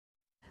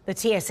The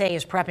TSA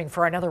is prepping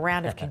for another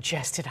round of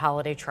congested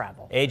holiday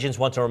travel. Agents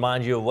want to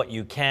remind you of what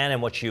you can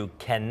and what you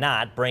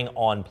cannot bring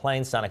on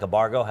planes. Sonica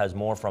Bargo has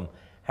more from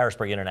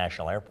Harrisburg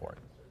International Airport.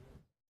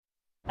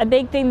 A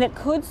big thing that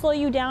could slow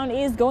you down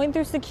is going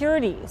through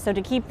security. So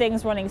to keep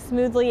things running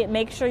smoothly,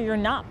 make sure you're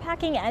not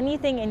packing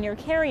anything in your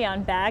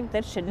carry-on bag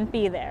that shouldn't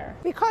be there.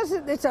 Because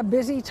it's a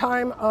busy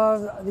time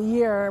of the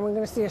year and we're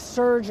going to see a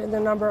surge in the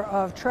number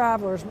of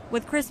travelers.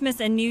 With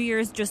Christmas and New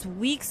Year's just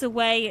weeks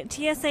away,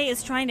 TSA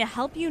is trying to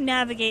help you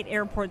navigate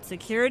airport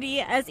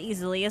security as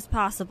easily as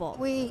possible.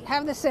 We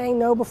have the saying,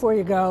 know before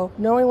you go,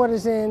 knowing what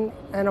is in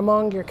and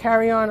among your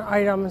carry-on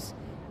items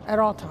at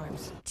all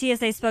times.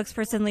 TSA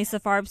spokesperson Lisa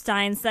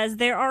Farbstein says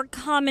there are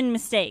common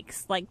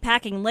mistakes, like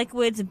packing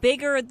liquids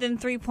bigger than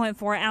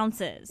 3.4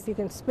 ounces. If you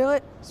can spill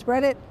it,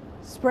 spread it,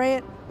 spray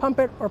it, pump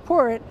it, or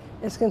pour it,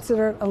 it's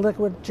considered a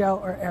liquid, gel,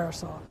 or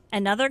aerosol.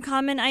 Another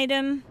common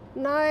item?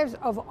 Knives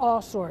of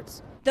all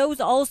sorts.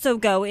 Those also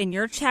go in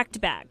your checked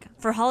bag.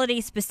 For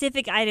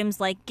holiday-specific items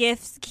like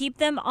gifts, keep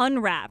them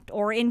unwrapped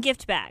or in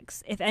gift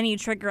bags. If any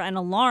trigger an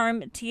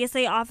alarm,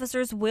 TSA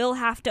officers will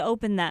have to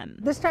open them.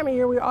 This time of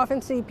year, we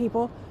often see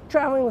people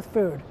traveling with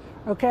food,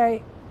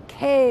 okay?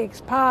 Cakes,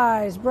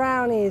 pies,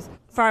 brownies.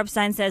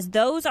 Farbstein says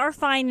those are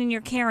fine in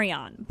your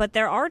carry-on, but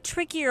there are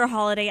trickier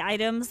holiday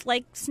items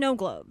like snow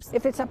globes.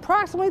 If it's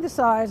approximately the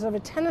size of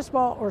a tennis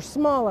ball or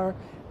smaller,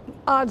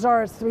 odds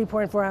are it's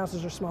 3.4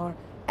 ounces or smaller.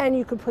 And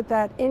you could put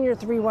that in your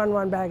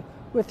 311 bag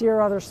with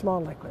your other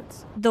small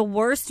liquids. The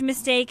worst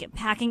mistake,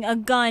 packing a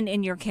gun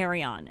in your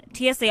carry-on.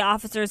 TSA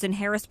officers in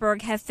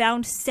Harrisburg have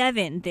found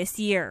 7 this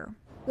year.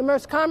 The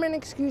most common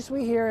excuse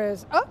we hear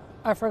is, oh,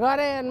 I forgot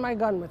I had my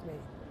gun with me.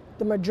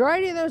 The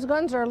majority of those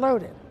guns are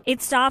loaded.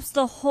 It stops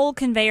the whole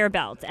conveyor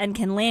belt and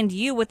can land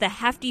you with a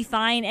hefty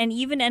fine and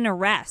even an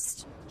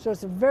arrest. So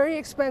it's a very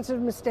expensive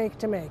mistake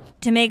to make.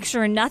 To make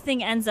sure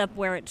nothing ends up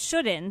where it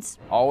shouldn't,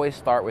 always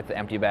start with the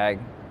empty bag,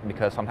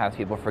 because sometimes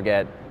people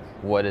forget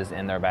what is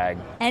in their bag.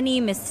 Any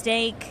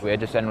mistake,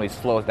 It just generally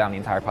slows down the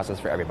entire process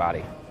for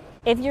everybody.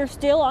 If you're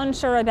still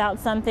unsure about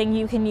something,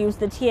 you can use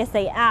the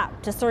TSA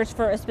app to search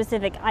for a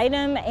specific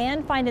item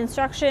and find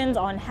instructions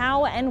on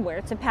how and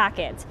where to pack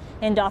it.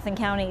 In Dauphin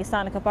County,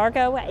 Sonica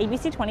Bargo,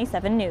 ABC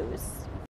 27 News.